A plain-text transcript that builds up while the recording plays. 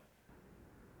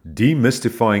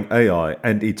Demystifying AI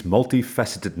and its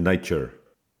multifaceted nature.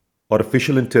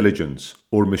 Artificial intelligence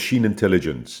or machine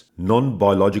intelligence,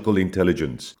 non-biological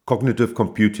intelligence, cognitive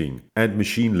computing, and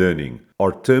machine learning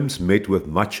are terms met with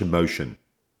much emotion.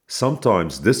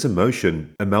 Sometimes this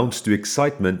emotion amounts to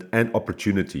excitement and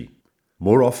opportunity.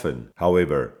 More often,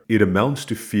 however, it amounts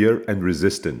to fear and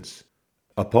resistance.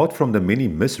 Apart from the many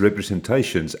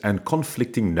misrepresentations and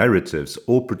conflicting narratives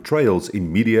or portrayals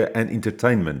in media and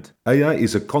entertainment, AI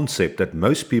is a concept that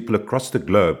most people across the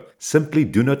globe simply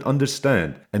do not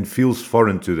understand and feels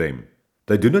foreign to them.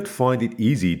 They do not find it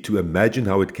easy to imagine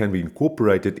how it can be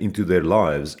incorporated into their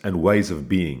lives and ways of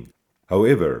being.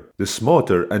 However, the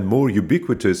smarter and more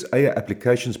ubiquitous AI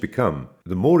applications become,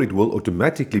 the more it will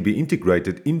automatically be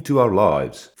integrated into our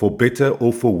lives, for better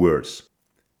or for worse.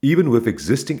 Even with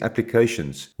existing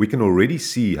applications, we can already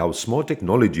see how smart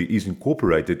technology is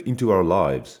incorporated into our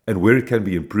lives and where it can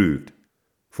be improved.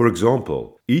 For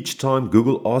example, each time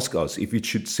Google asks us if it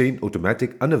should send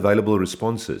automatic unavailable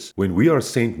responses when we are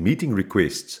sent meeting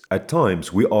requests, at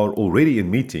times we are already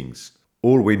in meetings,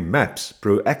 or when Maps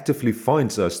proactively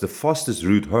finds us the fastest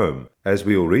route home, as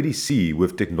we already see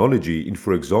with technology in,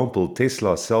 for example,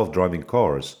 Tesla self-driving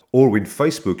cars, or when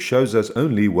Facebook shows us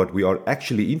only what we are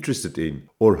actually interested in,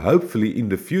 or hopefully in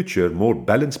the future more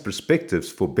balanced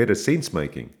perspectives for better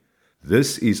sense-making.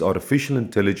 This is artificial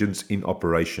intelligence in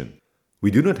operation. We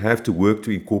do not have to work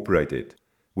to incorporate it.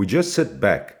 We just sit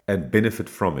back and benefit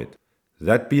from it.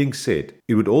 That being said,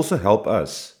 it would also help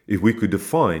us if we could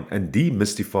define and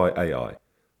demystify AI.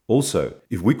 Also,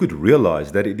 if we could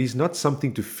realize that it is not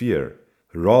something to fear,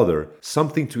 rather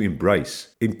something to embrace,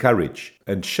 encourage,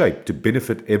 and shape to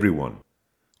benefit everyone.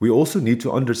 We also need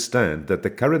to understand that the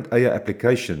current AI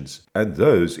applications and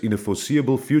those in a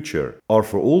foreseeable future are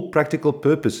for all practical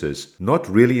purposes not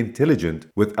really intelligent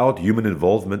without human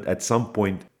involvement at some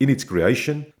point in its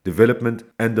creation, development,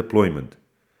 and deployment.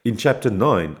 In Chapter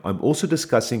 9, I'm also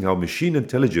discussing how machine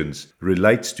intelligence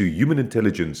relates to human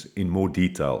intelligence in more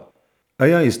detail.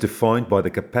 AI is defined by the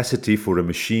capacity for a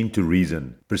machine to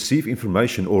reason, perceive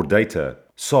information or data,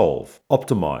 solve,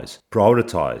 optimize,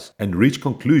 prioritize, and reach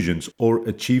conclusions or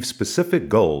achieve specific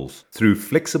goals through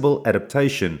flexible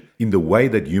adaptation in the way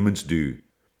that humans do.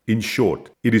 In short,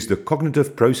 it is the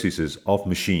cognitive processes of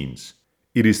machines.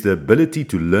 It is the ability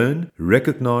to learn,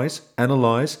 recognize,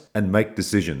 analyze, and make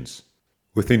decisions.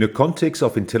 Within the context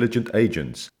of intelligent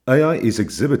agents, AI is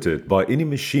exhibited by any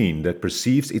machine that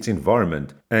perceives its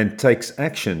environment and takes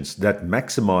actions that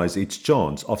maximize its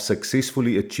chance of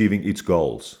successfully achieving its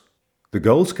goals. The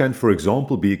goals can, for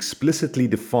example, be explicitly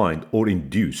defined or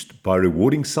induced by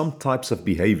rewarding some types of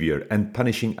behavior and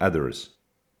punishing others.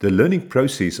 The learning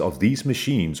process of these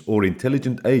machines or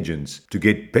intelligent agents to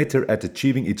get better at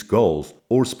achieving its goals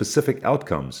or specific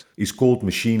outcomes is called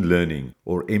machine learning,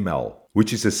 or ML,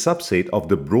 which is a subset of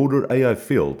the broader AI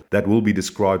field that will be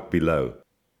described below.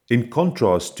 In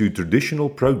contrast to traditional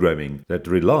programming that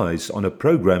relies on a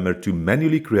programmer to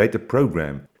manually create a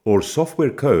program or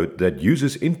software code that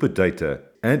uses input data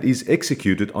and is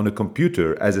executed on a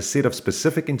computer as a set of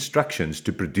specific instructions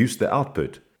to produce the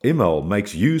output, ML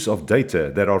makes use of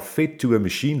data that are fed to a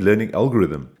machine learning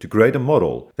algorithm to create a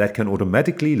model that can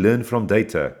automatically learn from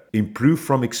data, improve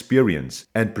from experience,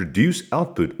 and produce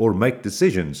output or make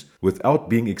decisions without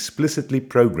being explicitly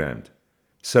programmed.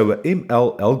 So a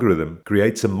ML algorithm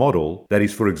creates a model that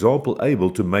is, for example, able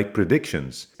to make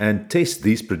predictions and test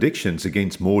these predictions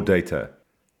against more data.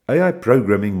 AI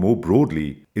programming more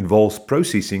broadly involves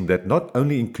processing that not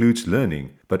only includes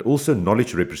learning, but also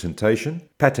knowledge representation,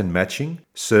 pattern matching,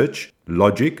 search,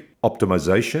 logic,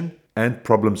 optimization, and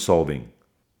problem solving.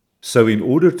 So in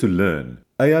order to learn,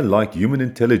 AI, like human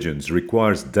intelligence,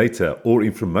 requires data or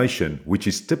information which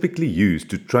is typically used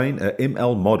to train a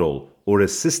ML model or a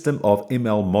system of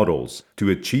ML models to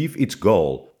achieve its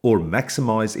goal or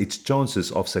maximize its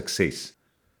chances of success.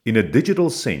 In a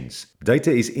digital sense,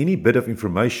 data is any bit of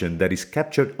information that is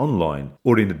captured online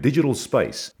or in a digital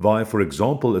space via, for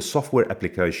example, a software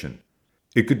application.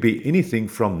 It could be anything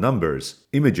from numbers,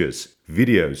 images,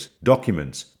 videos,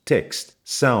 documents, text,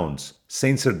 sounds,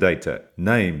 sensor data,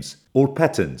 names, or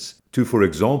patterns to, for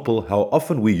example, how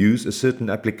often we use a certain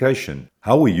application,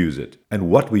 how we use it, and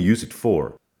what we use it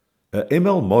for. A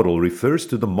ML model refers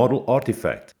to the model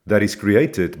artifact that is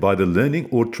created by the learning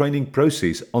or training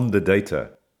process on the data.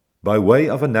 By way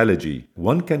of analogy,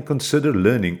 one can consider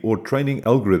learning or training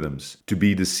algorithms to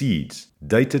be the seeds,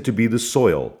 data to be the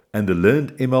soil, and the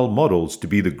learned ML models to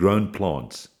be the grown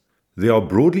plants. There are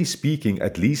broadly speaking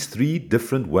at least three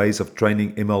different ways of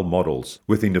training ML models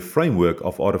within the framework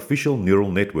of artificial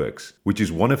neural networks, which is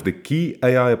one of the key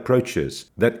AI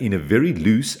approaches that in a very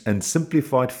loose and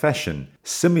simplified fashion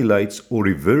simulates or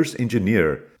reverse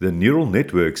engineer the neural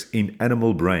networks in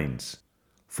animal brains.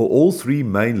 For all three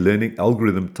main learning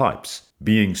algorithm types,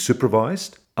 being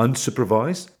supervised,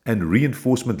 unsupervised, and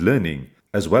reinforcement learning,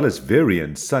 as well as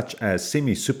variants such as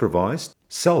semi-supervised,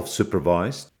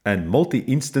 self-supervised, and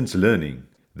multi-instance learning,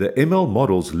 the ML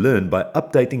models learn by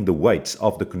updating the weights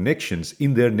of the connections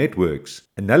in their networks,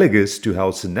 analogous to how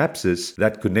synapses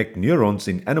that connect neurons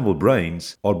in animal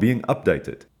brains are being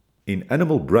updated. In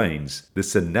animal brains, the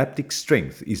synaptic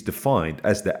strength is defined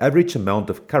as the average amount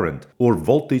of current or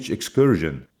voltage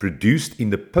excursion produced in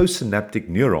the postsynaptic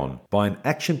neuron by an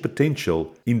action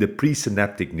potential in the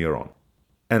presynaptic neuron.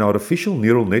 An artificial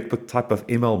neural network type of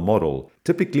ML model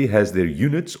typically has their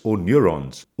units or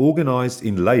neurons organized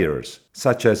in layers,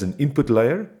 such as an input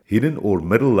layer, hidden or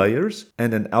middle layers,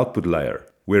 and an output layer,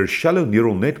 where shallow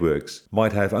neural networks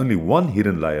might have only one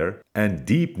hidden layer and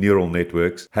deep neural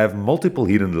networks have multiple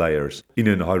hidden layers in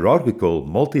an hierarchical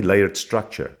multi-layered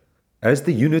structure. As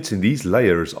the units in these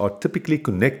layers are typically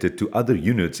connected to other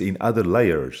units in other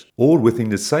layers, or within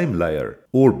the same layer,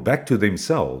 or back to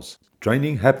themselves,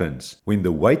 training happens when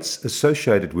the weights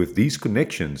associated with these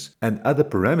connections and other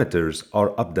parameters are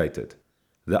updated.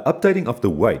 The updating of the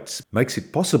weights makes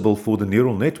it possible for the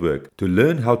neural network to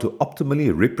learn how to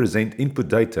optimally represent input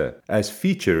data as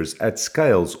features at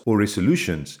scales or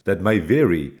resolutions that may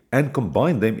vary and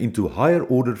combine them into higher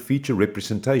order feature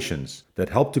representations that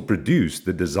help to produce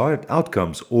the desired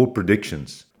outcomes or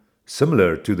predictions.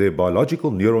 Similar to their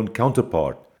biological neuron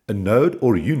counterpart, a node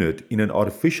or unit in an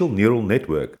artificial neural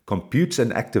network computes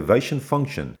an activation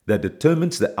function that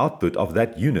determines the output of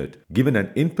that unit given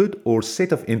an input or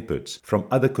set of inputs from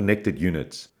other connected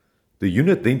units. The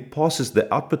unit then passes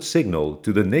the output signal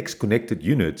to the next connected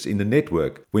units in the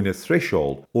network when a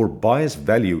threshold or bias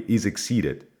value is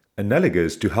exceeded,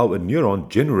 analogous to how a neuron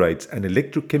generates an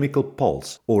electrochemical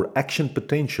pulse or action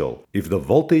potential if the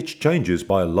voltage changes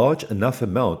by a large enough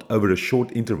amount over a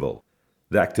short interval.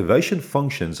 The activation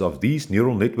functions of these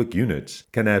neural network units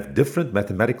can have different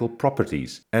mathematical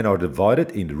properties and are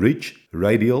divided in rich,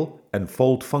 radial, and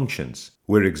fold functions,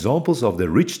 where examples of the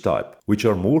rich type, which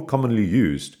are more commonly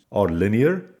used, are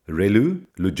linear, ReLU,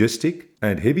 logistic,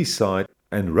 and Heaviside,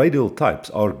 and radial types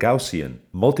are Gaussian,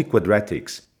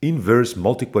 multiquadratics, inverse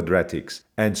multiquadratics,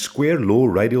 and square law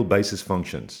radial basis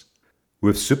functions.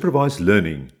 With supervised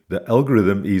learning, the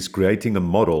algorithm is creating a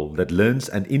model that learns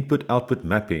an input-output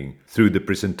mapping through the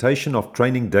presentation of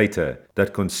training data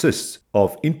that consists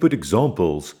of input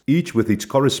examples, each with its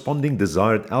corresponding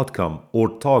desired outcome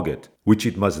or target, which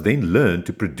it must then learn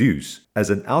to produce as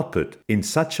an output in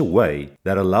such a way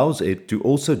that allows it to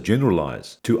also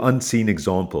generalize to unseen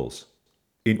examples.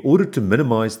 In order to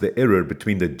minimize the error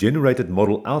between the generated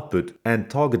model output and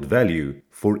target value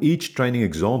for each training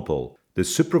example, the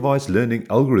supervised learning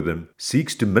algorithm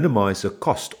seeks to minimize a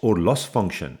cost or loss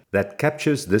function that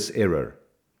captures this error.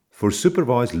 For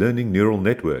supervised learning neural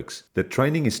networks, the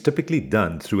training is typically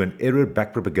done through an error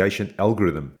backpropagation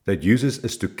algorithm that uses a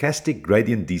stochastic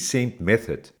gradient descent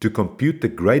method to compute the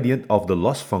gradient of the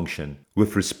loss function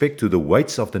with respect to the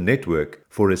weights of the network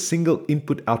for a single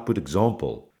input-output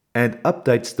example, and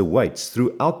updates the weights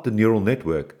throughout the neural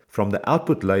network from the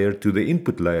output layer to the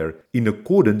input layer in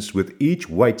accordance with each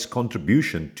weight's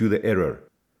contribution to the error.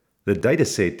 The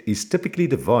dataset is typically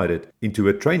divided into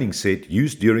a training set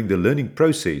used during the learning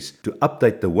process to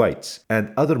update the weights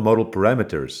and other model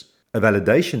parameters, a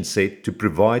validation set to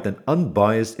provide an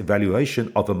unbiased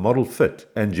evaluation of a model fit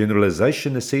and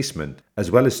generalization assessment, as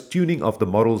well as tuning of the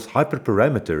model's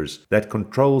hyperparameters that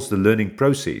controls the learning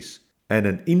process, and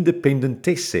an independent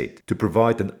test set to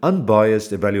provide an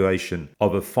unbiased evaluation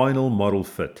of a final model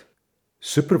fit.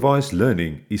 Supervised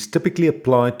learning is typically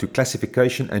applied to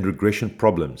classification and regression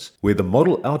problems, where the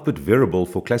model output variable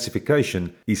for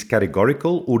classification is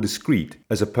categorical or discrete,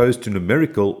 as opposed to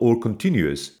numerical or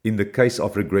continuous in the case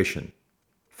of regression.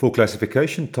 For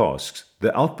classification tasks,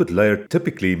 the output layer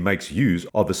typically makes use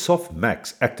of a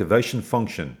softmax activation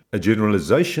function, a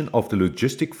generalization of the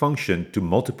logistic function to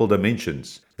multiple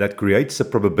dimensions that creates a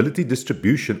probability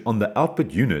distribution on the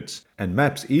output units and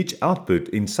maps each output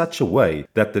in such a way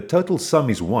that the total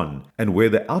sum is 1 and where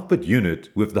the output unit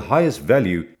with the highest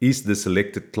value is the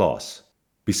selected class.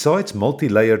 Besides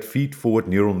multi-layered feed-forward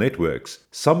neural networks,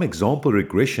 some example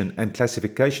regression and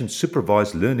classification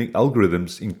supervised learning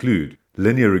algorithms include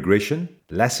linear regression,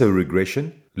 lasso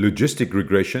regression, logistic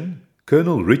regression,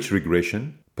 kernel-rich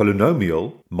regression,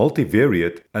 polynomial,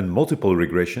 multivariate and multiple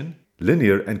regression,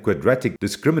 linear and quadratic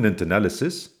discriminant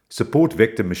analysis, support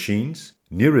vector machines,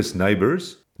 nearest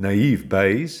neighbors, naive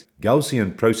Bayes,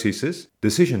 Gaussian processes,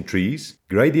 decision trees,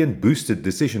 gradient-boosted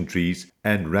decision trees,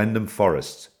 and random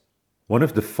forests. One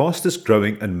of the fastest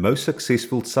growing and most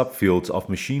successful subfields of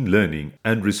machine learning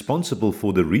and responsible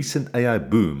for the recent AI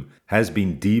boom has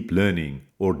been deep learning,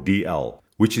 or DL,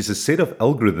 which is a set of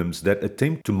algorithms that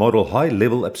attempt to model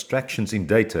high-level abstractions in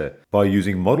data by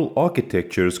using model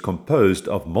architectures composed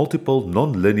of multiple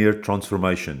nonlinear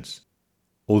transformations.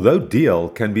 Although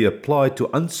DL can be applied to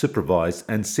unsupervised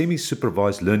and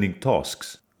semi-supervised learning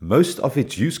tasks, most of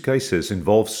its use cases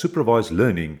involve supervised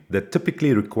learning that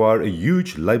typically require a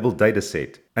huge labeled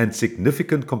dataset and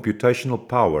significant computational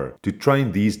power to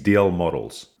train these DL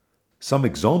models. Some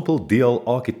example DL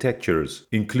architectures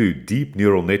include deep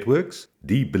neural networks,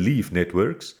 deep belief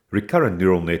networks, recurrent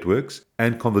neural networks,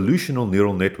 and convolutional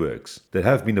neural networks that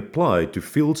have been applied to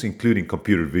fields including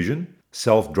computer vision,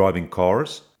 self-driving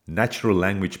cars, natural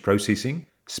language processing,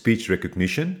 speech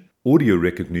recognition, audio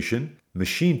recognition,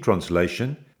 machine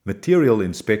translation, material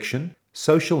inspection,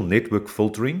 social network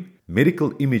filtering,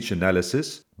 medical image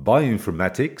analysis,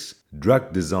 bioinformatics,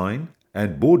 drug design,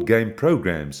 and board game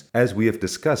programs, as we have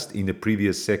discussed in the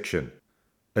previous section.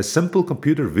 A simple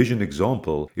computer vision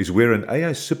example is where an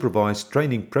AI-supervised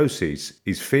training process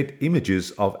is fed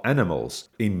images of animals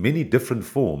in many different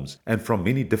forms and from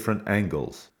many different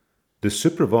angles. The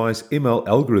supervised ML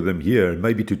algorithm here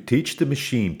may be to teach the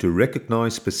machine to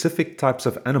recognize specific types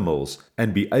of animals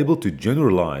and be able to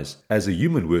generalize, as a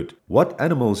human would, what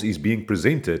animals is being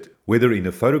presented, whether in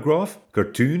a photograph,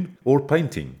 cartoon, or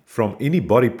painting, from any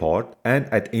body part and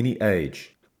at any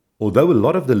age. Although a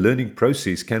lot of the learning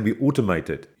process can be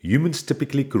automated, humans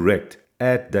typically correct,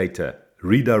 add data,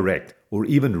 redirect, or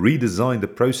even redesign the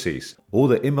process or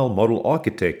the ML model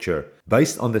architecture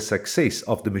based on the success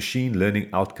of the machine learning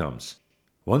outcomes.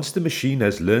 Once the machine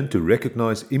has learned to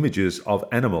recognize images of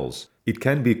animals, it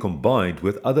can be combined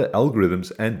with other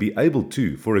algorithms and be able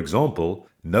to, for example,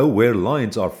 know where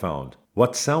lions are found,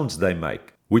 what sounds they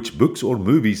make, which books or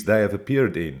movies they have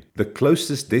appeared in, the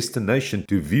closest destination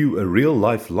to view a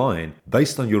real-life lion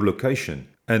based on your location,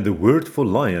 and the word for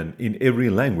lion in every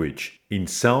language, in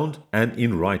sound and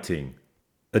in writing.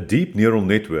 A deep neural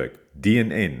network,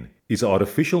 DNN, is an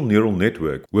artificial neural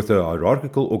network with a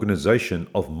hierarchical organization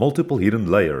of multiple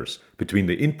hidden layers between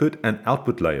the input and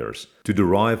output layers to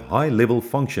derive high-level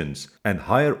functions and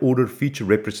higher-order feature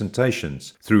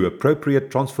representations through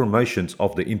appropriate transformations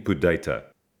of the input data.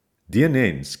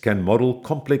 DNNs can model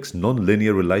complex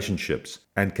nonlinear relationships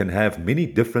and can have many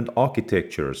different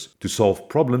architectures to solve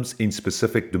problems in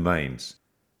specific domains.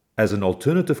 As an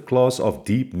alternative class of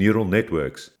deep neural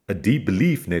networks, a deep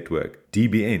belief network,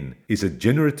 DBN, is a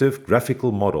generative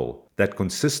graphical model that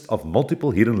consists of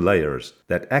multiple hidden layers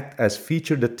that act as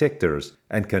feature detectors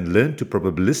and can learn to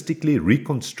probabilistically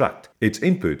reconstruct its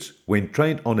inputs when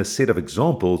trained on a set of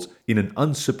examples in an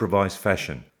unsupervised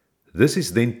fashion. This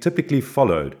is then typically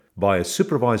followed by a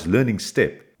supervised learning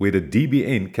step where the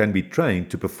DBN can be trained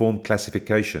to perform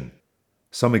classification.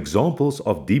 Some examples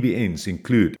of DBNs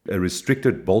include a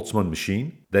restricted Boltzmann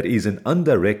machine that is an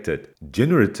undirected,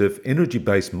 generative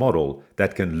energy-based model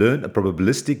that can learn a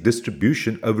probabilistic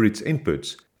distribution over its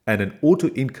inputs, and an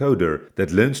autoencoder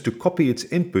that learns to copy its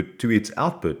input to its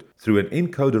output through an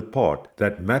encoder part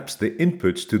that maps the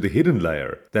inputs to the hidden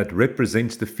layer that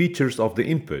represents the features of the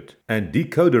input, and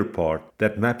decoder part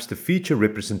that maps the feature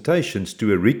representations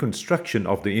to a reconstruction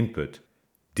of the input.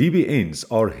 DBNs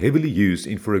are heavily used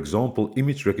in, for example,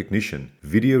 image recognition,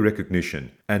 video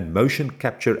recognition, and motion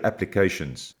capture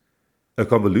applications. A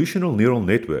convolutional neural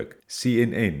network,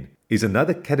 CNN, is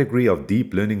another category of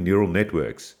deep learning neural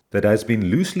networks that has been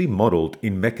loosely modeled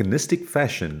in mechanistic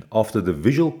fashion after the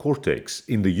visual cortex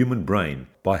in the human brain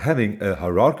by having a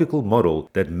hierarchical model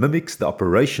that mimics the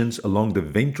operations along the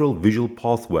ventral visual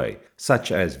pathway,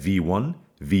 such as V1,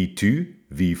 V2,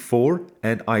 V4,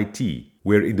 and IT,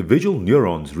 where individual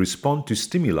neurons respond to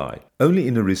stimuli only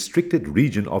in a restricted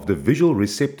region of the visual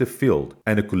receptor field,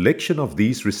 and a collection of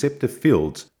these receptor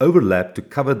fields overlap to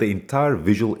cover the entire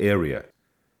visual area.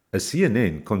 A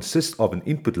CNN consists of an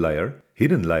input layer,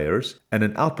 hidden layers, and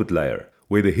an output layer,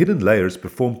 where the hidden layers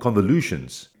perform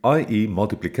convolutions, i.e.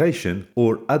 multiplication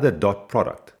or other dot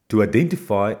product, to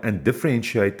identify and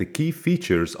differentiate the key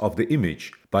features of the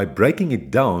image by breaking it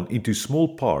down into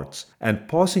small parts and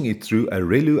passing it through a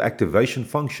ReLU activation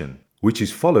function, which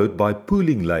is followed by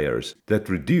pooling layers that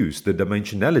reduce the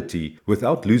dimensionality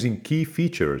without losing key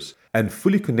features, and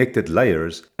fully connected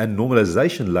layers and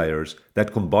normalization layers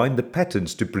that combine the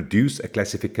patterns to produce a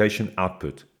classification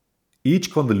output.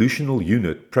 Each convolutional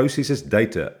unit processes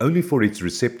data only for its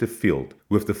receptive field,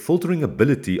 with the filtering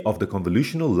ability of the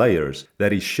convolutional layers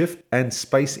that is shift and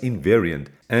space invariant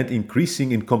and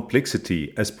increasing in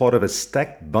complexity as part of a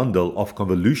stacked bundle of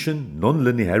convolution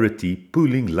nonlinearity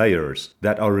pooling layers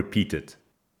that are repeated.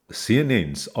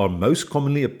 CNNs are most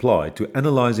commonly applied to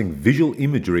analyzing visual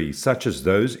imagery such as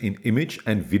those in image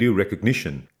and video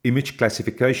recognition, image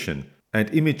classification, and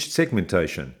image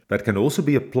segmentation, but can also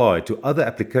be applied to other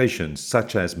applications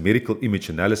such as medical image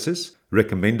analysis,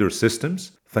 recommender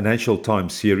systems, financial time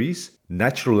series,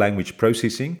 natural language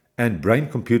processing, and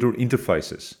brain-computer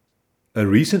interfaces. A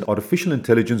recent artificial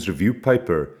intelligence review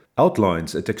paper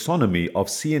outlines a taxonomy of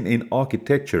CNN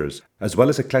architectures as well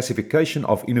as a classification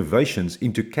of innovations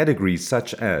into categories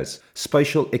such as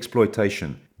spatial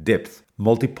exploitation, depth,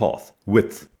 multipath,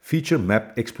 width, feature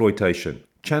map exploitation,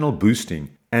 channel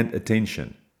boosting, and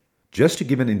attention. Just to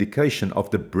give an indication of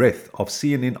the breadth of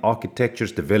CNN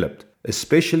architectures developed,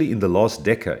 especially in the last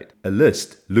decade, a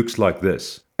list looks like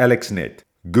this: AlexNet,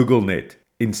 GoogleNet,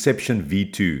 Inception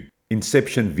v2,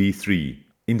 Inception v3,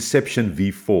 Inception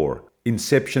v4,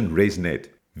 Inception ResNet,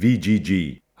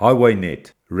 VGG,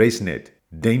 HighwayNet, ResNet,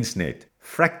 DenseNet,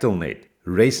 FractalNet,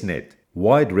 ResNet,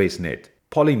 Wide ResNet,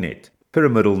 PolyNet,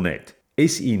 PyramidalNet,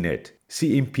 SENet,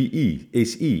 CMPE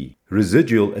SE,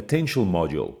 Residual Attentional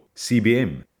Module,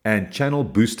 CBM, and Channel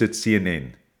Boosted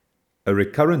CNN. A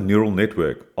recurrent neural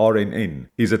network, RNN,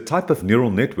 is a type of neural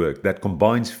network that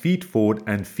combines feed-forward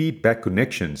and feedback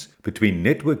connections between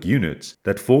network units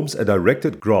that forms a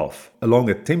directed graph along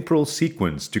a temporal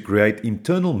sequence to create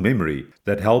internal memory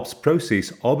that helps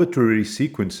process arbitrary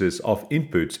sequences of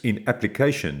inputs in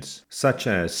applications such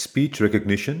as speech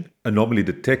recognition, anomaly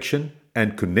detection,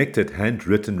 and connected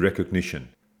handwritten recognition.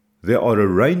 There are a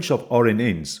range of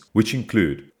RNNs which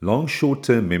include long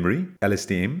short-term memory,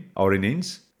 LSTM,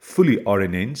 RNNs, fully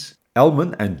RNNs,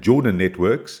 Elman and Jordan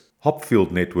networks,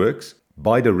 Hopfield networks,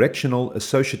 bidirectional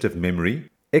associative memory,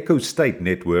 echo state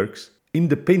networks,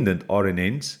 independent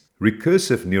RNNs,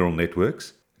 recursive neural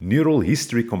networks, neural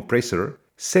history compressor,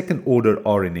 second-order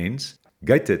RNNs,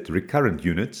 gated recurrent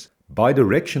units,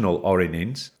 bidirectional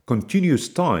RNNs, continuous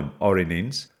time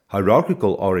RNNs,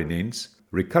 hierarchical RNNs,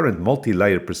 recurrent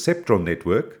multi-layer perceptron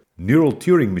network, neural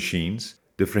Turing machines,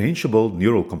 differentiable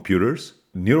neural computers,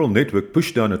 neural network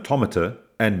pushdown automata,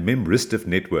 and memristive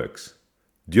networks.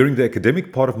 During the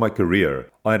academic part of my career,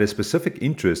 I had a specific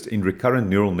interest in recurrent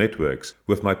neural networks,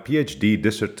 with my PhD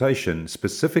dissertation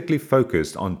specifically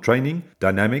focused on training,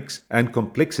 dynamics, and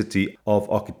complexity of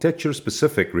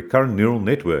architecture-specific recurrent neural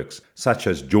networks such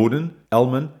as Jordan,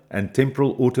 Elman, and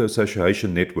temporal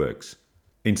auto-association networks.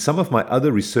 In some of my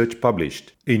other research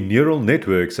published in Neural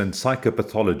Networks and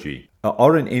Psychopathology, a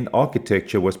RNN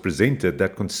architecture was presented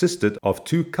that consisted of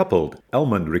two coupled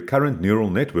Elman recurrent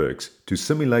neural networks to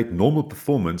simulate normal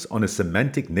performance on a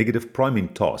semantic negative priming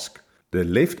task. The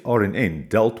left RNN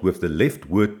dealt with the left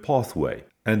word pathway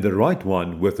and the right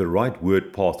one with the right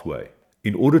word pathway,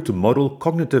 in order to model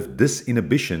cognitive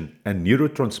disinhibition and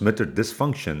neurotransmitter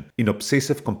dysfunction in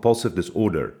obsessive compulsive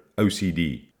disorder,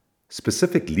 OCD.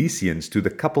 Specific lesions to the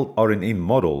coupled RNN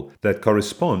model that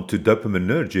correspond to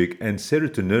dopaminergic and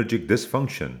serotonergic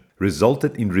dysfunction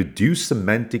resulted in reduced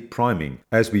semantic priming,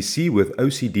 as we see with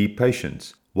OCD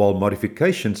patients, while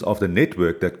modifications of the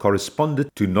network that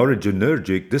corresponded to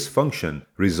noradrenergic dysfunction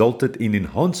resulted in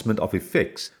enhancement of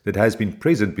effects that has been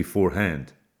present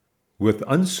beforehand. With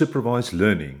unsupervised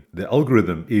learning, the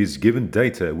algorithm is given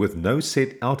data with no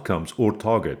set outcomes or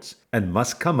targets and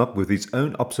must come up with its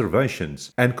own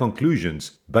observations and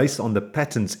conclusions based on the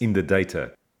patterns in the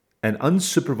data. An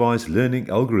unsupervised learning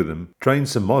algorithm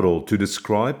trains a model to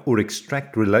describe or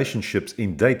extract relationships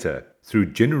in data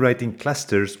through generating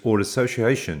clusters or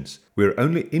associations where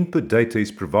only input data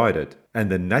is provided and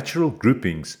the natural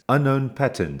groupings, unknown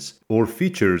patterns, or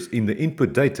features in the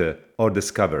input data are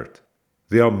discovered.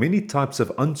 There are many types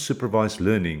of unsupervised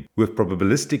learning with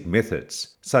probabilistic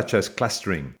methods such as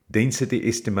clustering, density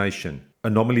estimation,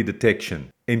 anomaly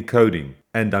detection, encoding,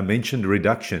 and dimension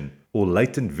reduction or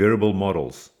latent variable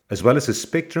models, as well as a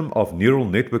spectrum of neural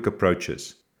network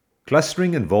approaches.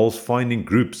 Clustering involves finding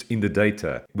groups in the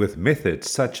data with methods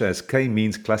such as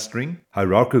k-means clustering,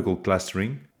 hierarchical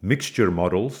clustering, mixture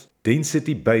models,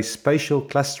 density-based spatial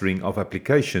clustering of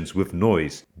applications with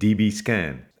noise,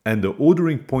 dbScan, and the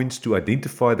ordering points to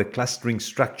identify the clustering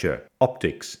structure,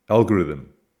 optics,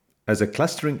 algorithm. As a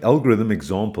clustering algorithm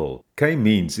example,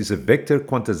 k-means is a vector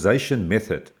quantization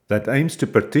method that aims to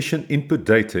partition input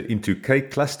data into k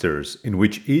clusters in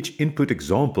which each input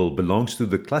example belongs to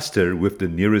the cluster with the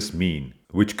nearest mean,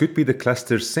 which could be the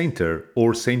cluster's center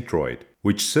or centroid,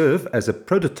 which serve as a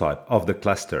prototype of the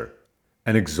cluster.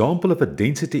 An example of a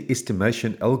density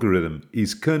estimation algorithm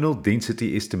is kernel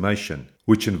density estimation,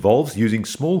 which involves using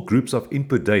small groups of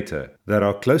input data that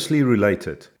are closely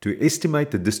related to estimate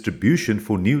the distribution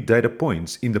for new data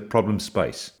points in the problem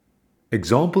space.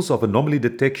 Examples of anomaly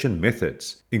detection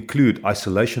methods include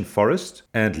isolation forest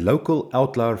and local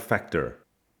outlier factor.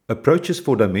 Approaches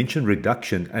for dimension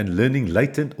reduction and learning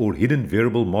latent or hidden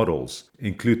variable models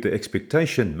include the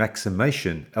expectation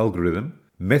maximization algorithm,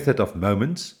 method of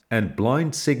moments, and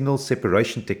blind signal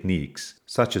separation techniques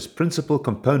such as principal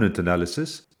component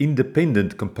analysis,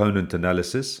 independent component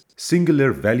analysis,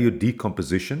 singular value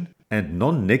decomposition, and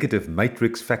non-negative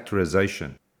matrix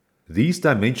factorization. These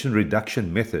dimension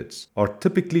reduction methods are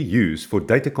typically used for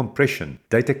data compression,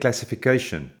 data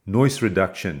classification, noise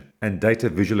reduction, and data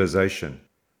visualization.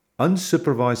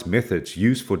 Unsupervised methods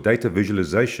used for data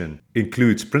visualization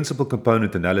includes principal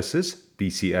component analysis,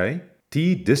 PCA,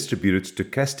 T-distributed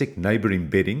stochastic neighbor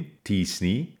embedding,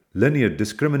 T-SNE, linear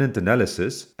discriminant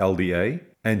analysis, LDA,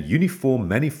 and uniform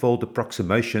manifold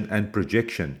approximation and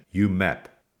projection, UMAP.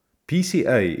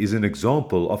 PCA is an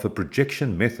example of a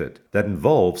projection method that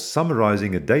involves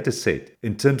summarizing a dataset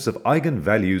in terms of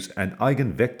eigenvalues and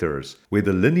eigenvectors where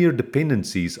the linear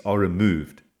dependencies are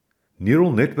removed.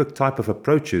 Neural network type of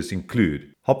approaches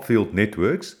include Hopfield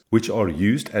networks, which are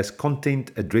used as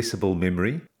content addressable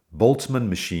memory, Boltzmann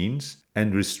machines,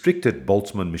 and restricted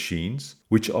Boltzmann machines,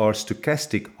 which are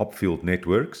stochastic Hopfield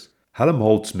networks,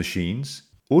 Helmholtz machines,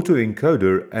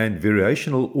 autoencoder and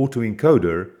variational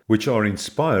autoencoder, which are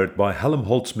inspired by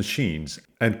Helmholtz machines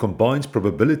and combines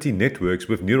probability networks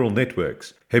with neural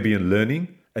networks, Hebbian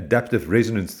learning, adaptive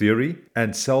resonance theory,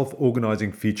 and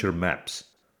self-organizing feature maps.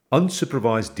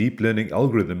 Unsupervised deep learning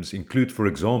algorithms include, for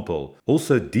example,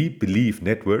 also deep belief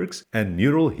networks and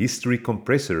neural history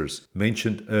compressors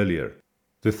mentioned earlier.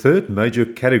 The third major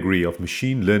category of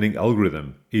machine learning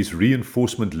algorithm is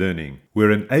reinforcement learning, where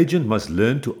an agent must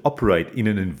learn to operate in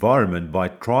an environment by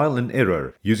trial and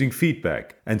error, using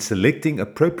feedback and selecting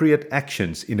appropriate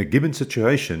actions in a given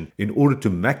situation in order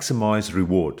to maximize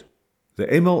reward. The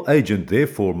ML agent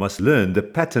therefore must learn the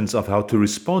patterns of how to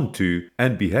respond to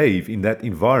and behave in that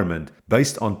environment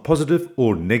based on positive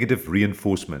or negative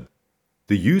reinforcement.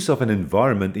 The use of an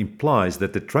environment implies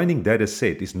that the training data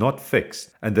set is not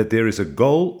fixed and that there is a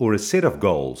goal or a set of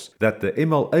goals that the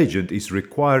ML agent is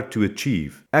required to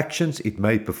achieve, actions it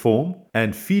may perform,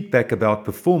 and feedback about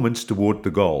performance toward the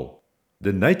goal.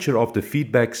 The nature of the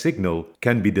feedback signal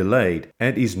can be delayed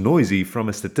and is noisy from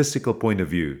a statistical point of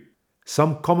view.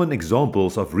 Some common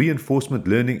examples of reinforcement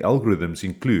learning algorithms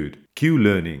include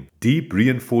Q-learning, deep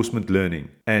reinforcement learning,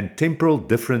 and temporal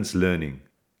difference learning.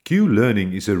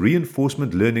 Q-learning is a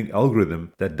reinforcement learning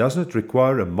algorithm that does not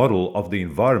require a model of the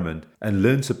environment and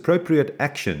learns appropriate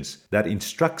actions that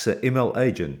instructs a ML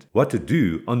agent what to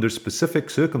do under specific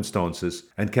circumstances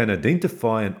and can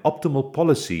identify an optimal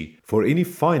policy for any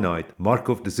finite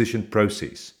Markov decision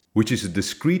process, which is a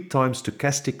discrete time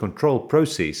stochastic control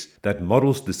process that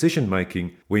models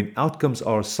decision-making when outcomes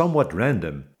are somewhat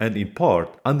random and in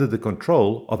part under the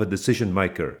control of a decision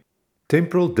maker.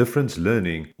 Temporal difference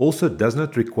learning also does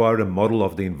not require a model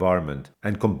of the environment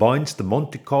and combines the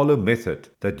Monte Carlo method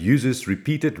that uses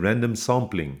repeated random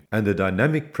sampling and the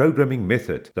dynamic programming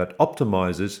method that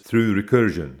optimizes through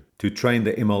recursion to train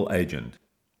the ML agent.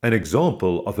 An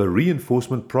example of a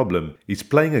reinforcement problem is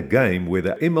playing a game where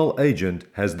the ML agent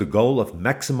has the goal of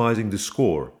maximizing the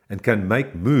score and can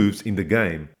make moves in the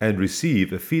game and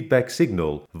receive a feedback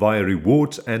signal via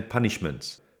rewards and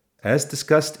punishments. As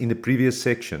discussed in the previous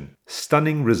section,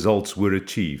 stunning results were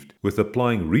achieved with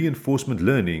applying reinforcement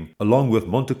learning along with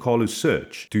Monte Carlo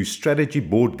search to strategy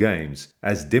board games,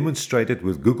 as demonstrated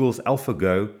with Google's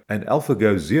AlphaGo and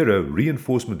AlphaGo Zero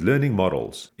reinforcement learning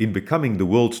models in becoming the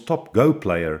world's top Go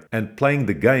player and playing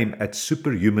the game at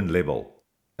superhuman level.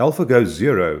 AlphaGo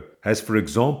Zero has, for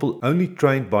example, only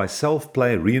trained by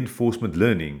self-play reinforcement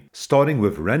learning, starting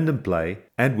with random play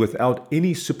and without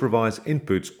any supervised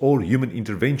inputs or human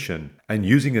intervention, and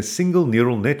using a single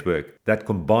neural network that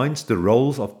combines the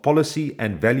roles of policy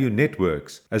and value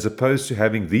networks, as opposed to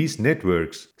having these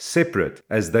networks separate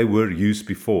as they were used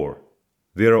before.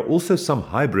 There are also some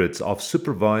hybrids of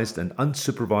supervised and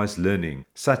unsupervised learning,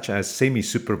 such as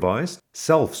semi-supervised,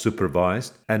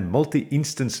 self-supervised, and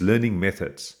multi-instance learning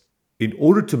methods. In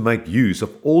order to make use of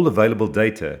all available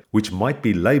data, which might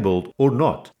be labeled or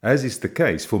not, as is the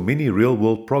case for many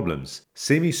real-world problems,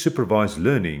 semi-supervised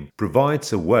learning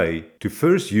provides a way to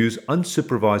first use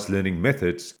unsupervised learning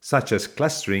methods such as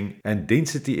clustering and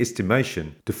density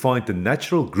estimation to find the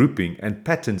natural grouping and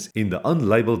patterns in the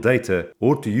unlabeled data,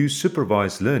 or to use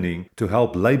supervised learning to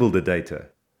help label the data.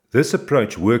 This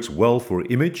approach works well for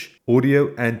image,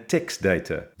 audio, and text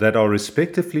data that are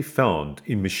respectively found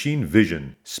in machine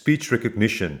vision, speech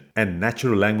recognition, and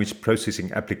natural language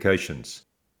processing applications.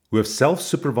 With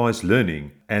self-supervised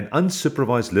learning, an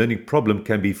unsupervised learning problem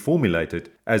can be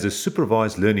formulated as a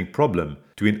supervised learning problem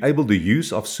to enable the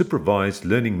use of supervised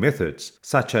learning methods,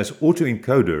 such as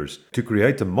autoencoders, to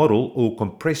create a model or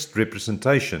compressed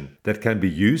representation that can be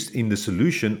used in the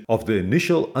solution of the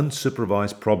initial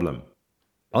unsupervised problem.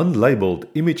 Unlabeled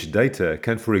image data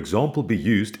can, for example, be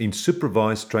used in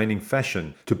supervised training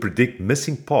fashion to predict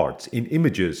missing parts in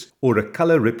images or a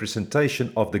color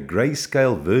representation of the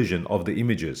grayscale version of the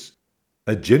images.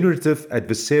 A generative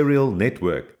adversarial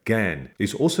network, GAN,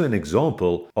 is also an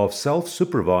example of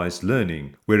self-supervised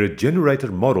learning where a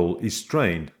generator model is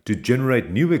trained to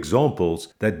generate new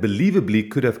examples that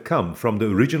believably could have come from the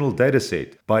original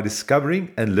dataset by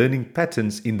discovering and learning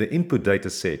patterns in the input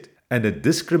dataset, and a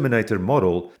discriminator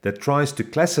model that tries to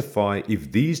classify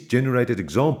if these generated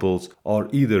examples are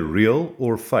either real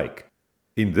or fake.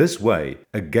 In this way,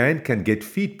 a GAN can get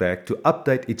feedback to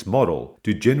update its model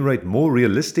to generate more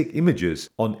realistic images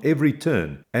on every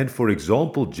turn and, for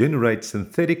example, generate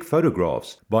synthetic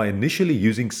photographs by initially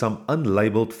using some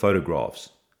unlabeled photographs.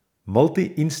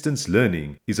 Multi-instance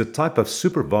learning is a type of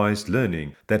supervised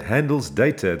learning that handles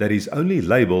data that is only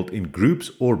labeled in groups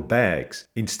or bags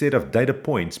instead of data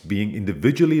points being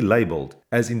individually labeled,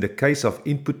 as in the case of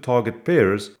input-target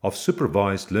pairs of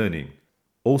supervised learning.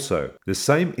 Also, the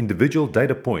same individual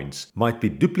data points might be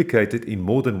duplicated in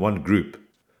more than one group.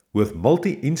 With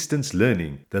multi-instance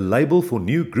learning, the label for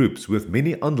new groups with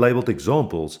many unlabeled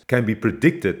examples can be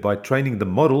predicted by training the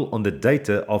model on the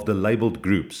data of the labeled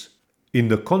groups. In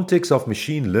the context of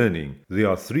machine learning, there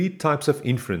are three types of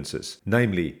inferences,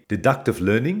 namely deductive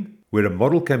learning, where a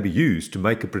model can be used to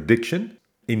make a prediction,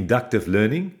 inductive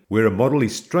learning, where a model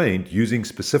is trained using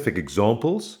specific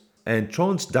examples, and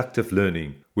transductive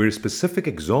learning, where specific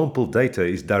example data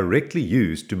is directly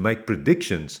used to make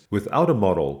predictions without a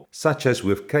model, such as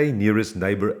with k-nearest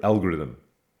neighbor algorithm.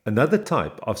 Another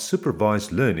type of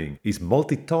supervised learning is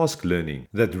multitask learning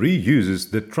that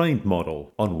reuses the trained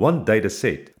model on one data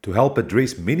set to help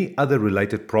address many other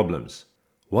related problems.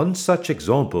 One such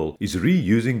example is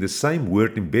reusing the same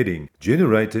word embedding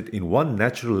generated in one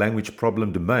natural language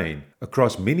problem domain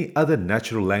across many other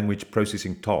natural language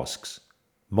processing tasks.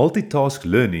 Multitask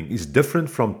learning is different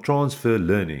from transfer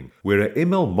learning, where a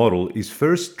ML model is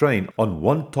first trained on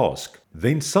one task,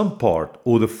 then some part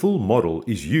or the full model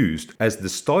is used as the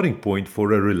starting point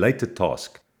for a related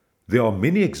task. There are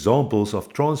many examples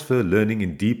of transfer learning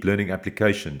in deep learning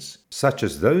applications, such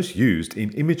as those used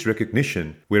in image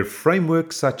recognition, where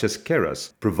frameworks such as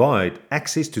Keras provide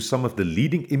access to some of the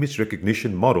leading image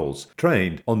recognition models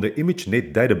trained on the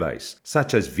ImageNet database,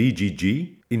 such as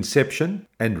VGG, Inception,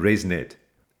 and ResNet.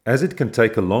 As it can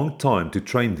take a long time to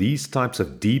train these types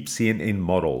of deep CNN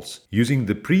models, using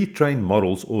the pre-trained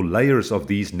models or layers of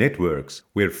these networks,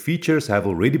 where features have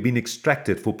already been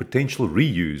extracted for potential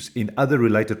reuse in other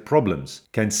related problems,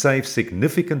 can save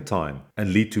significant time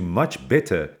and lead to much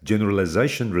better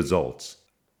generalization results.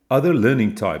 Other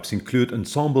learning types include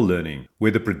ensemble learning,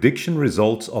 where the prediction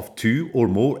results of two or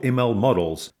more ML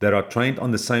models that are trained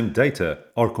on the same data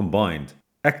are combined.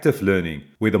 Active learning,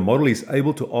 where the model is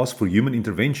able to ask for human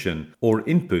intervention or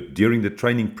input during the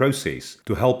training process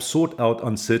to help sort out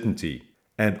uncertainty.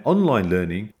 And online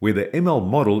learning, where the ML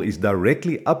model is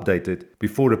directly updated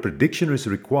before a prediction is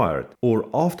required or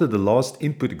after the last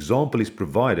input example is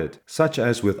provided, such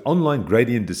as with online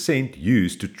gradient descent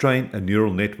used to train a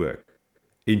neural network.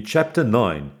 In Chapter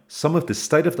 9, some of the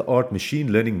state-of-the-art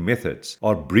machine learning methods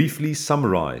are briefly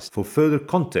summarized for further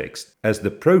context as the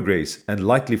progress and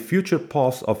likely future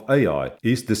paths of AI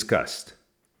is discussed.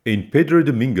 In Pedro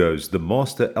Domingo's The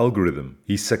Master Algorithm,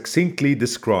 he succinctly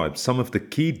describes some of the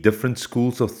key different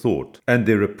schools of thought and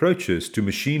their approaches to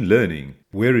machine learning,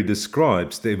 where he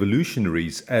describes the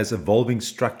evolutionaries as evolving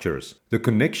structures, the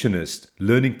connectionist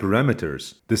learning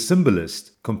parameters, the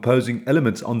symbolist composing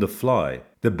elements on the fly,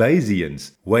 the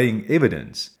Bayesians weighing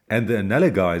evidence, and the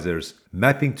analogizers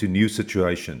mapping to new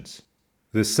situations.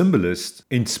 The symbolists,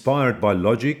 inspired by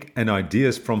logic and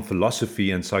ideas from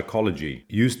philosophy and psychology,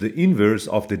 use the inverse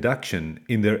of deduction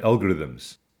in their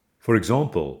algorithms. For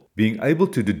example, being able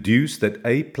to deduce that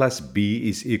A plus B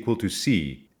is equal to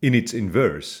C in its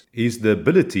inverse is the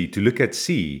ability to look at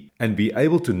C and be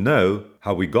able to know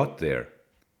how we got there.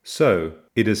 So,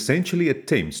 it essentially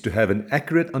attempts to have an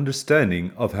accurate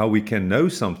understanding of how we can know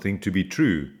something to be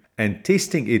true and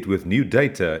testing it with new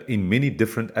data in many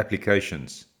different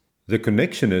applications. The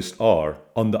connectionists are,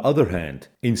 on the other hand,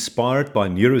 inspired by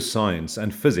neuroscience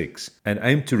and physics and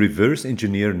aim to reverse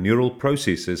engineer neural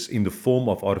processes in the form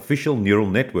of artificial neural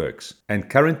networks and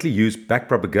currently use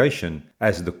backpropagation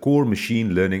as the core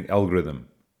machine learning algorithm.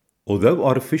 Although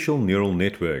artificial neural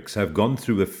networks have gone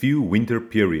through a few winter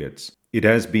periods, it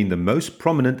has been the most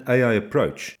prominent AI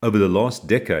approach over the last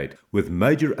decade, with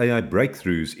major AI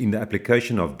breakthroughs in the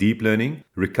application of deep learning,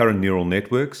 recurrent neural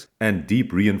networks, and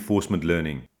deep reinforcement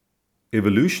learning.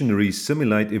 Evolutionaries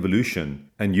simulate evolution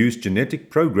and use genetic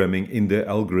programming in their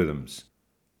algorithms.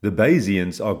 The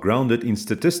Bayesians are grounded in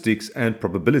statistics and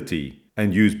probability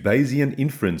and use Bayesian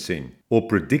inferencing or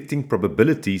predicting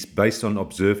probabilities based on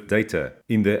observed data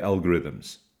in their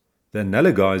algorithms. The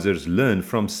analogizers learn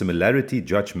from similarity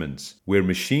judgments, where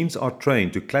machines are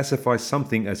trained to classify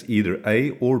something as either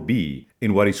A or B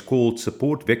in what is called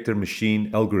support vector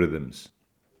machine algorithms.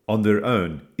 On their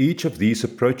own, each of these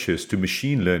approaches to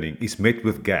machine learning is met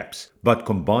with gaps, but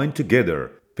combined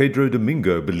together, Pedro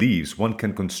Domingo believes one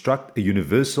can construct a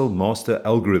universal master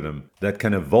algorithm that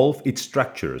can evolve its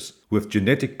structures with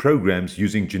genetic programs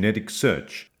using genetic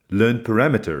search, learn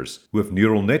parameters with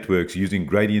neural networks using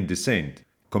gradient descent,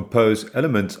 compose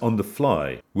elements on the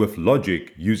fly with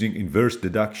logic using inverse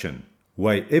deduction,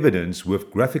 weigh evidence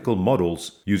with graphical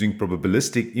models using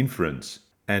probabilistic inference,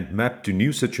 and map to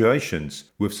new situations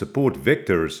with support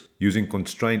vectors using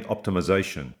constraint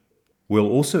optimization. We'll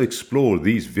also explore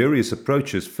these various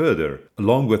approaches further,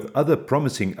 along with other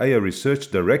promising AI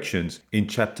research directions in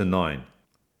Chapter 9.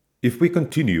 If we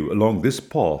continue along this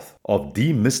path of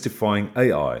demystifying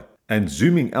AI and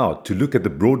zooming out to look at the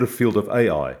broader field of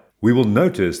AI, we will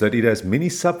notice that it has many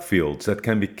subfields that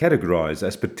can be categorized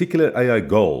as particular AI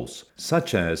goals,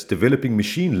 such as developing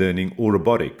machine learning or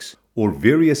robotics, or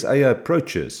various AI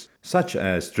approaches, such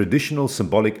as traditional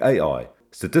symbolic AI,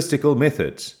 statistical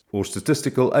methods, or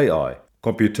statistical AI,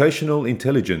 computational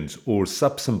intelligence or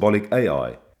subsymbolic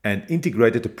AI, and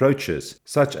integrated approaches,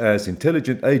 such as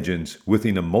intelligent agents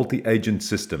within a multi-agent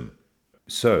system.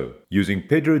 So, using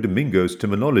Pedro Domingo's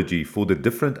terminology for the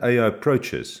different AI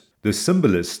approaches, the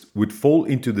symbolists would fall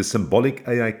into the symbolic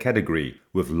AI category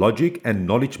with logic and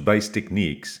knowledge-based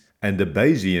techniques, and the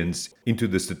Bayesians into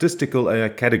the statistical AI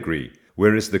category,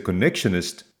 whereas the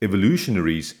connectionist,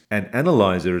 evolutionaries, and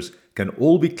analyzers can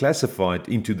all be classified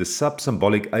into the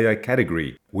subsymbolic AI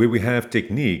category, where we have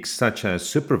techniques such as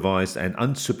supervised and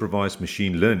unsupervised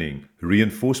machine learning,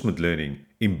 reinforcement learning,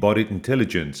 embodied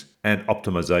intelligence, and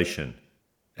optimization.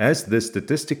 As the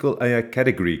statistical AI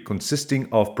category consisting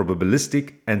of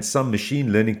probabilistic and some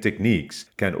machine learning techniques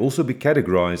can also be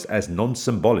categorized as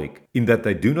non-symbolic in that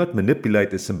they do not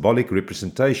manipulate a symbolic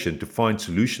representation to find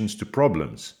solutions to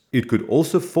problems, it could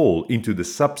also fall into the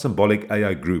subsymbolic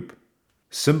AI group.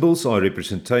 Symbols are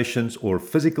representations or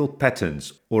physical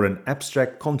patterns or an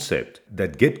abstract concept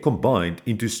that get combined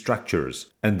into structures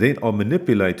and then are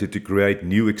manipulated to create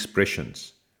new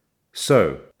expressions.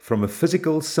 So, from a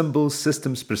physical symbol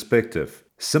systems perspective,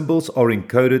 symbols are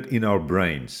encoded in our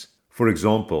brains. For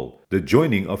example, the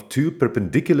joining of two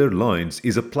perpendicular lines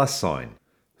is a plus sign.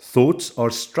 Thoughts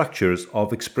are structures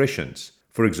of expressions.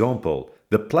 For example,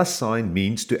 the plus sign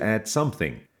means to add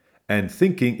something, and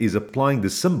thinking is applying the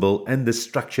symbol and the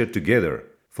structure together.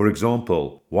 For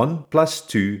example, 1 plus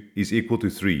 2 is equal to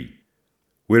 3.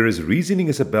 Whereas reasoning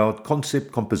is about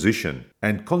concept composition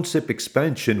and concept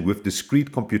expansion with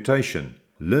discrete computation,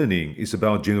 learning is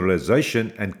about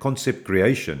generalization and concept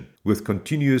creation with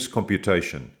continuous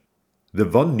computation. The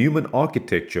von Neumann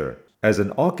architecture, as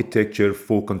an architecture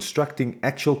for constructing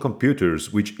actual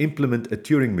computers which implement a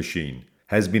Turing machine,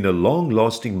 has been a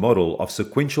long-lasting model of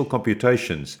sequential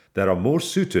computations that are more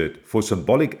suited for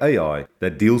symbolic AI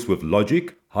that deals with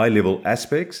logic, high-level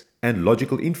aspects, and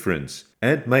logical inference,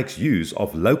 and makes use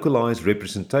of localized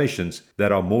representations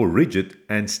that are more rigid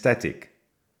and static.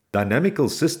 Dynamical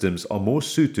systems are more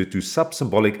suited to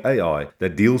subsymbolic AI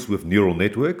that deals with neural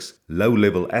networks,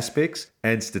 low-level aspects,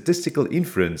 and statistical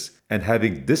inference, and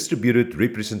having distributed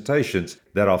representations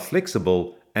that are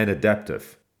flexible and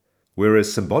adaptive.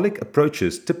 Whereas symbolic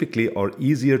approaches typically are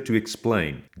easier to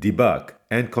explain, debug,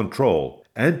 and control,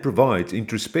 and provides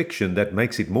introspection that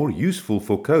makes it more useful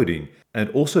for coding and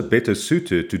also better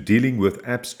suited to dealing with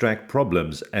abstract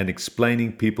problems and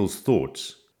explaining people's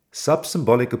thoughts.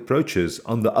 Subsymbolic approaches,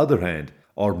 on the other hand,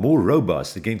 are more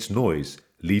robust against noise,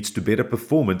 leads to better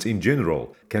performance in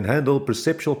general, can handle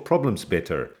perceptual problems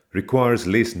better, requires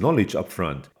less knowledge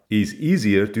upfront, is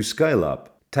easier to scale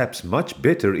up, taps much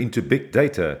better into big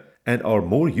data, and are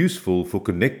more useful for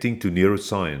connecting to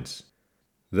neuroscience.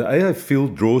 The AI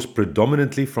field draws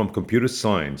predominantly from computer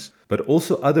science, but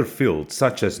also other fields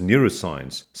such as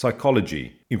neuroscience,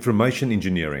 psychology, information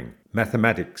engineering,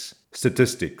 mathematics,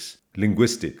 statistics,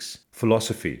 linguistics,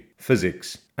 philosophy,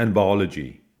 physics, and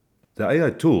biology. The AI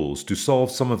tools to solve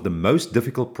some of the most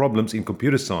difficult problems in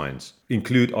computer science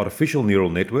include artificial neural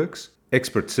networks,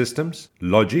 expert systems,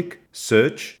 logic,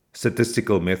 search,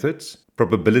 statistical methods,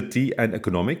 probability and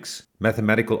economics,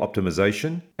 mathematical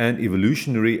optimization, and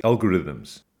evolutionary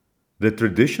algorithms. The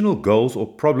traditional goals or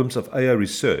problems of AI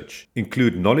research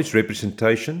include knowledge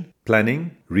representation,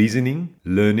 planning, reasoning,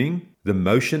 learning, the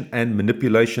motion and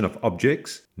manipulation of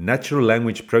objects, natural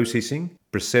language processing,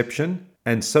 perception,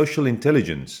 and social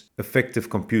intelligence, effective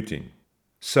computing.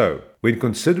 So, when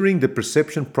considering the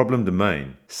perception problem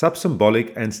domain,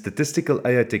 subsymbolic and statistical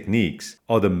AI techniques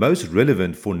are the most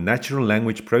relevant for natural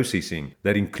language processing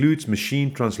that includes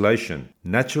machine translation,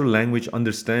 natural language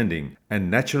understanding, and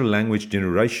natural language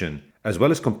generation, as well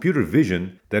as computer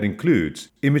vision that includes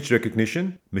image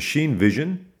recognition, machine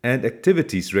vision, and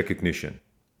activities recognition.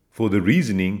 For the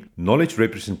reasoning, knowledge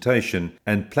representation,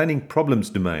 and planning problems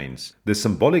domains, the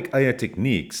symbolic AI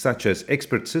techniques such as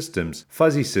expert systems,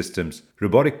 fuzzy systems,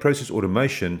 robotic process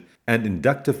automation, and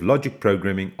inductive logic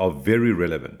programming are very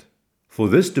relevant. For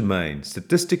this domain,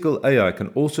 statistical AI can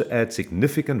also add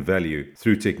significant value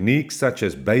through techniques such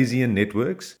as Bayesian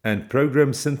networks and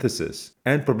program synthesis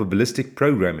and probabilistic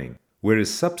programming, whereas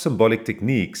subsymbolic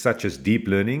techniques such as deep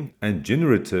learning and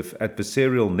generative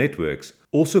adversarial networks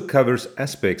also covers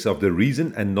aspects of the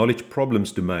reason and knowledge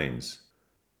problems domains.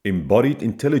 Embodied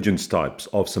intelligence types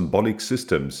of symbolic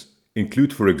systems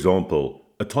include, for example,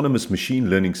 autonomous machine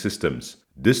learning systems,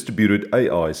 distributed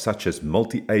AI such as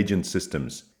multi-agent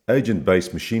systems,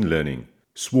 agent-based machine learning,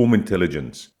 swarm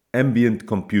intelligence, ambient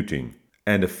computing,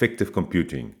 and effective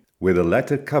computing, where the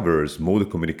latter covers more the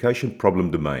communication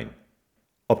problem domain.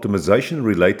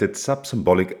 Optimization-related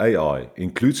subsymbolic AI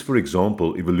includes, for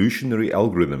example, evolutionary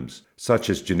algorithms, such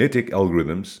as genetic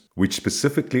algorithms, which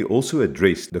specifically also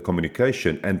address the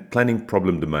communication and planning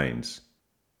problem domains.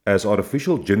 As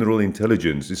artificial general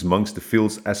intelligence is amongst the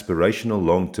field's aspirational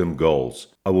long-term goals,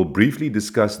 I will briefly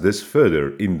discuss this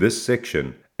further in this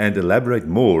section and elaborate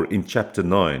more in Chapter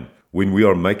 9 when we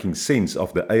are making sense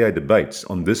of the AI debates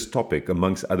on this topic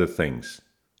amongst other things.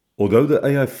 Although the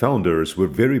AI founders were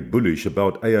very bullish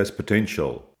about AI's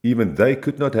potential, even they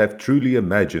could not have truly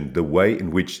imagined the way in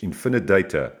which infinite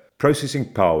data,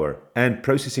 processing power, and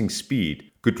processing speed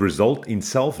could result in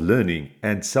self-learning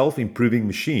and self-improving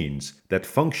machines that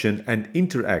function and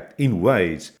interact in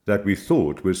ways that we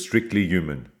thought were strictly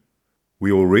human.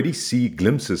 We already see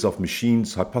glimpses of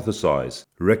machines hypothesize,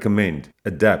 recommend,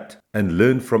 adapt, and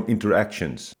learn from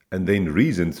interactions, and then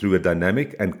reason through a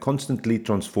dynamic and constantly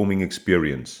transforming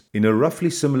experience in a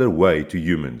roughly similar way to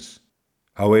humans.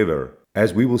 However,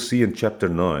 as we will see in Chapter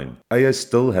 9, AI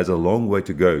still has a long way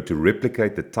to go to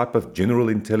replicate the type of general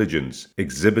intelligence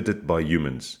exhibited by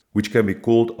humans, which can be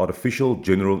called artificial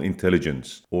general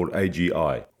intelligence, or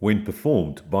AGI, when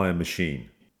performed by a machine.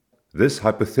 This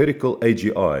hypothetical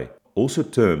AGI, also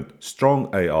termed strong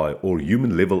AI or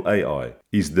human-level AI,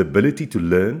 is the ability to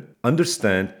learn,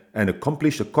 understand, and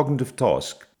accomplish a cognitive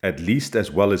task at least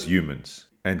as well as humans,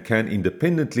 and can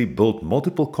independently build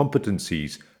multiple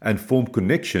competencies and form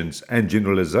connections and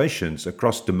generalizations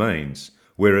across domains,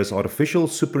 whereas artificial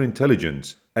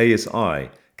superintelligence, ASI,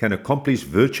 can accomplish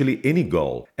virtually any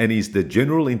goal and is the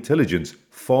general intelligence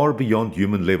far beyond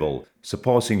human level,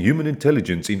 surpassing human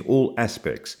intelligence in all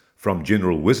aspects, from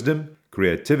general wisdom,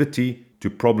 creativity, to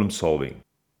problem solving.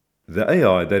 The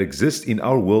AI that exists in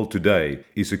our world today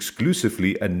is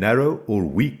exclusively a narrow or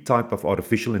weak type of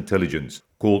artificial intelligence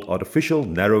called artificial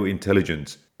narrow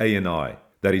intelligence, ANI,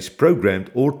 that is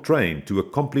programmed or trained to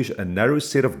accomplish a narrow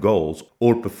set of goals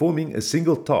or performing a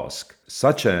single task,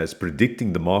 such as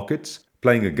predicting the markets,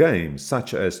 playing a game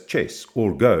such as chess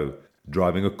or Go,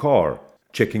 driving a car,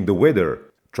 checking the weather,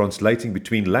 translating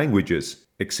between languages,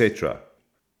 etc.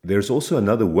 There's also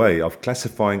another way of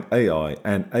classifying AI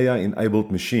and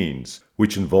AI-enabled machines,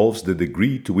 which involves the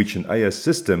degree to which an AI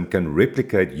system can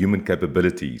replicate human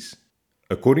capabilities.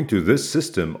 According to this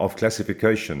system of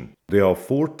classification, there are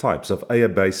 4 types of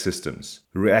AI-based systems: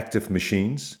 reactive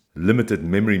machines, limited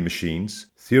memory machines,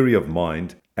 theory of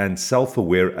mind, and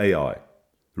self-aware AI.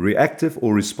 Reactive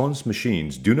or response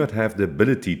machines do not have the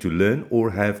ability to learn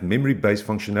or have memory-based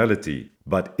functionality,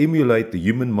 but emulate the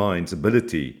human mind's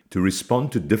ability to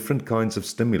respond to different kinds of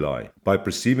stimuli by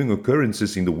perceiving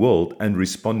occurrences in the world and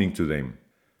responding to them.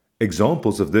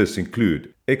 Examples of this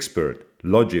include expert,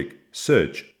 logic,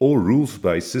 search, or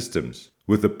rules-based systems,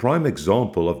 with the prime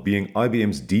example of being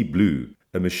IBM's Deep Blue,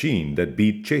 a machine that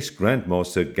beat chess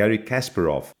grandmaster Garry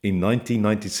Kasparov in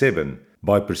 1997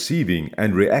 by perceiving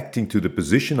and reacting to the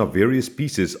position of various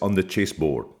pieces on the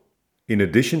chessboard. In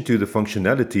addition to the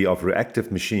functionality of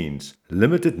reactive machines,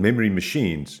 limited memory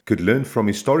machines could learn from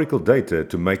historical data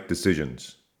to make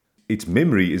decisions. Its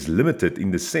memory is limited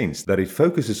in the sense that it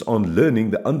focuses on learning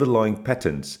the underlying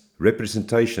patterns,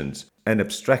 representations, and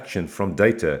abstraction from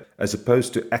data as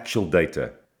opposed to actual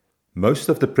data. Most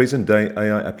of the present-day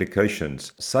AI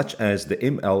applications, such as the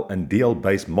ML and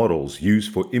DL-based models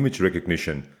used for image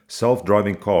recognition,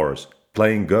 self-driving cars,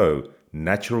 playing Go,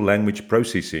 natural language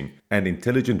processing, and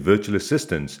intelligent virtual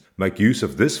assistants, make use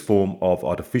of this form of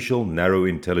artificial narrow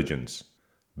intelligence.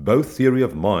 Both theory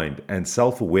of mind and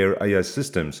self-aware AI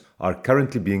systems are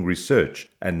currently being researched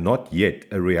and not yet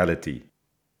a reality.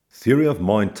 Theory of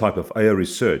mind type of AI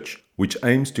research, which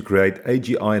aims to create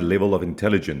AGI level of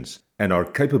intelligence and are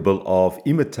capable of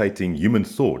imitating human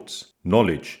thoughts,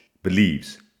 knowledge,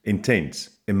 beliefs,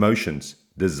 intents, emotions,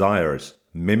 desires,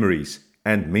 memories,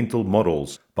 and mental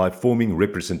models by forming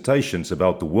representations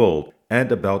about the world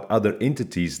and about other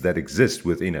entities that exist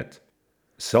within it.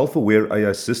 Self-aware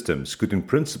AI systems could in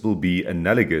principle be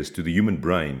analogous to the human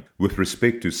brain with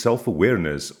respect to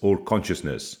self-awareness or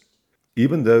consciousness.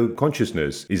 Even though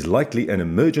consciousness is likely an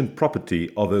emergent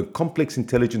property of a complex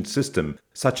intelligent system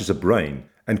such as a brain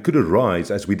and could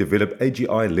arise as we develop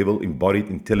AGI-level embodied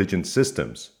intelligent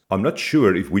systems, I'm not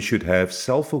sure if we should have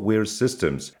self-aware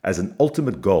systems as an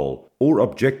ultimate goal or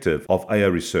objective of AI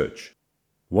research.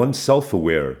 Once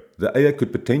self-aware, the AI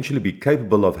could potentially be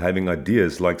capable of having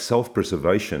ideas like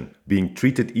self-preservation, being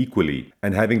treated equally,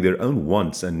 and having their own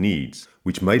wants and needs,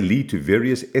 which may lead to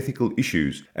various ethical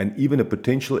issues and even a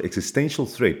potential existential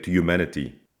threat to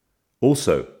humanity.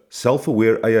 Also,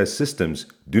 self-aware AI systems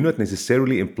do not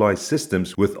necessarily imply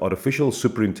systems with artificial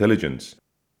superintelligence.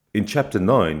 In Chapter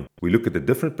 9, we look at the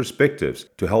different perspectives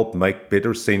to help make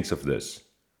better sense of this.